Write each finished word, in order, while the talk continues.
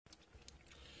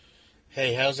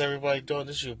Hey, how's everybody doing?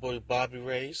 This is your boy Bobby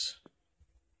Ray's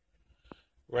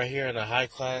right here in a high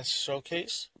class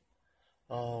showcase.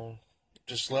 Um,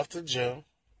 just left the gym.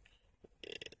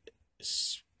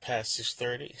 It's past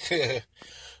 6:30.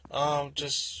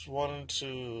 Just wanted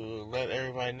to let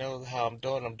everybody know how I'm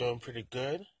doing. I'm doing pretty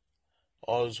good.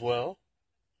 All is well.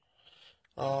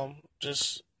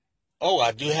 Just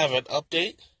I do have an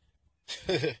update.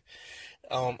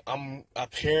 I'm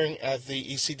appearing at the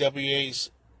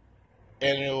ECWA's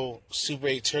annual Super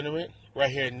 8 tournament right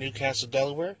here in Newcastle,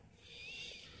 Delaware,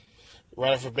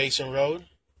 right off of Basin Road.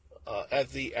 At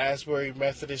the Asbury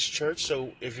Methodist Church.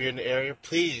 So if you're in the area,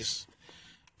 please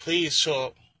show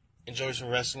up, enjoy some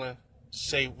wrestling,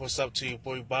 say what's up to your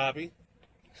boy Bobby.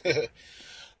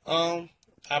 um,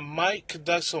 I might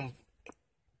conduct some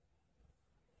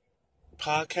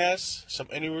podcasts, some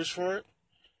interviews for it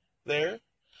there.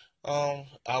 I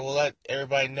will let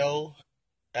everybody know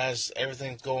as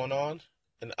everything's going on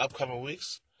in the upcoming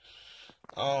weeks.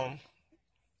 Um,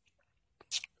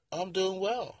 I'm doing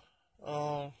well.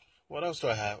 What else do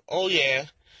I have? Oh yeah,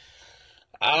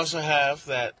 I also have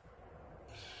that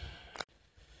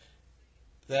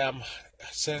I'm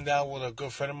sitting down with a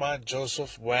good friend of mine,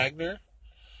 Joseph Wagner.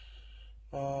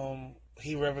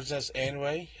 He represents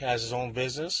Anway. He has his own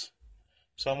business.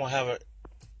 So I'm going to have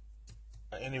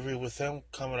an interview with him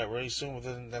coming up really soon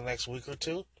within the next week or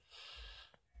two.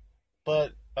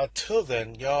 But until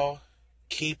then, y'all,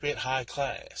 keep it high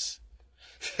class.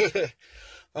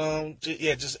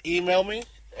 Just email me,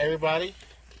 everybody,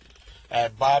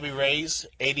 at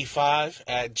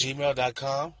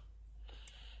bobbyrays85@gmail.com.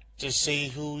 Just see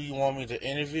who you want me to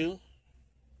interview.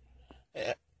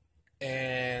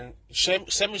 And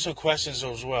send me some questions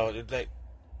as well to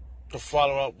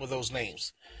follow up with those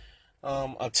names.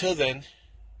 Until then,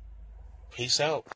 peace out.